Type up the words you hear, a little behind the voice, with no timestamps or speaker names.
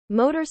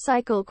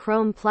Motorcycle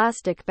chrome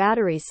plastic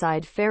battery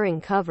side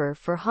fairing cover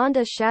for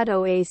Honda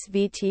Shadow Ace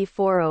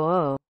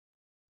VT400.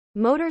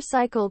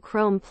 Motorcycle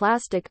chrome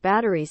plastic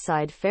battery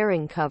side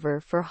fairing cover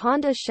for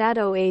Honda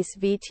Shadow Ace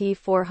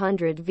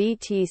VT400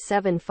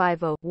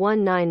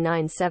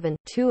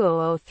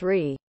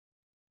 VT750-1997-2003.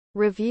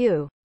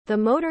 Review. The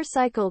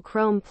motorcycle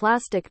chrome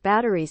plastic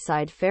battery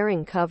side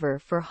fairing cover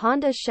for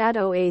Honda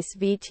Shadow Ace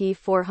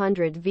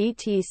VT400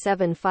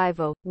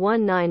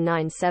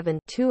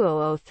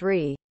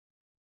 VT750-1997-2003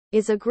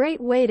 is a great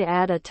way to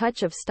add a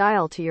touch of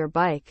style to your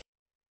bike.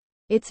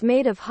 It's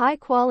made of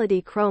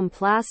high-quality chrome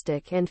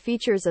plastic and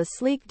features a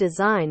sleek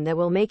design that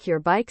will make your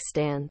bike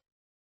stand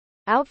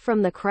out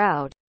from the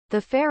crowd.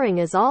 The fairing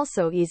is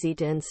also easy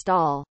to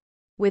install,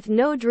 with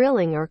no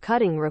drilling or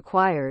cutting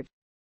required.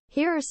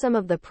 Here are some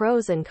of the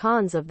pros and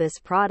cons of this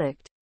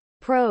product.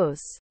 Pros.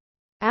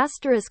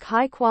 Asterisk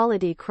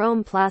high-quality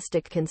chrome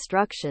plastic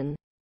construction.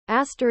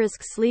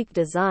 Asterisk sleek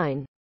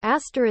design.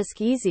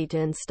 Asterisk easy to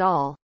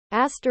install.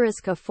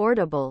 Asterisk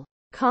affordable.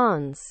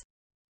 Cons.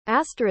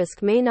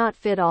 Asterisk may not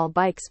fit all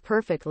bikes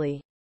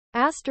perfectly.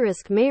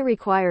 Asterisk may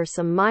require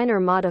some minor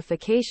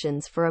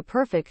modifications for a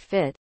perfect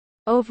fit.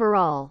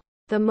 Overall,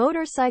 the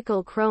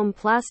motorcycle chrome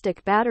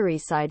plastic battery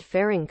side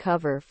fairing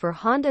cover for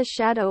Honda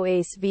Shadow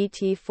Ace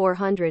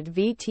VT400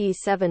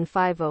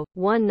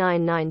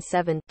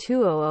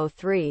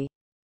 VT750-1997-2003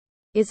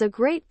 is a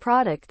great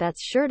product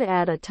that's sure to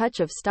add a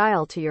touch of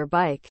style to your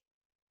bike.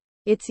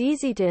 It's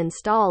easy to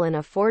install and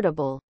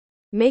affordable,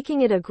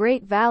 making it a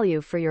great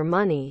value for your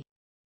money.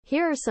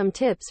 Here are some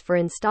tips for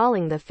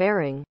installing the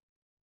fairing.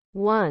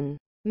 1.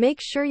 Make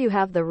sure you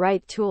have the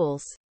right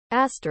tools.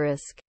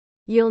 Asterisk.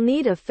 You'll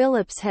need a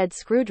Phillips head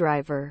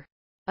screwdriver,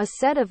 a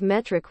set of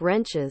metric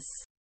wrenches,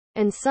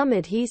 and some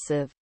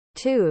adhesive.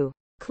 2.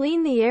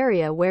 Clean the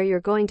area where you're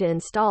going to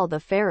install the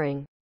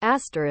fairing.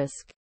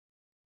 Asterisk.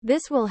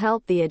 This will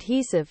help the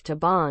adhesive to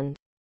bond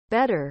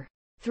better.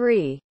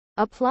 3.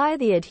 Apply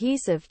the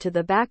adhesive to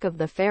the back of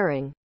the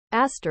fairing.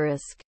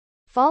 Asterisk.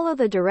 Follow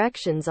the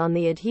directions on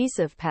the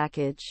adhesive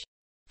package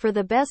for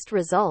the best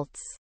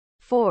results.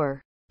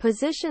 4.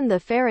 Position the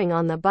fairing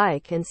on the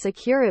bike and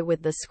secure it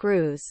with the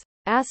screws.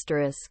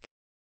 Asterisk.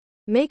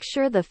 Make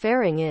sure the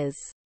fairing is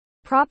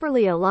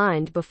properly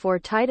aligned before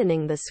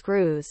tightening the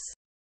screws.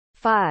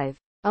 5.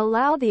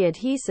 Allow the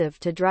adhesive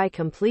to dry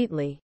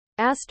completely.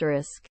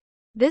 Asterisk.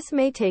 This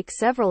may take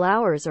several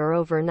hours or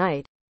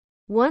overnight.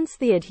 Once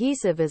the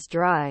adhesive is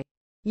dry,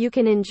 you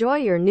can enjoy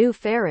your new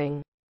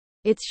fairing.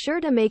 It's sure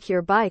to make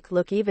your bike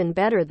look even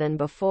better than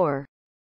before.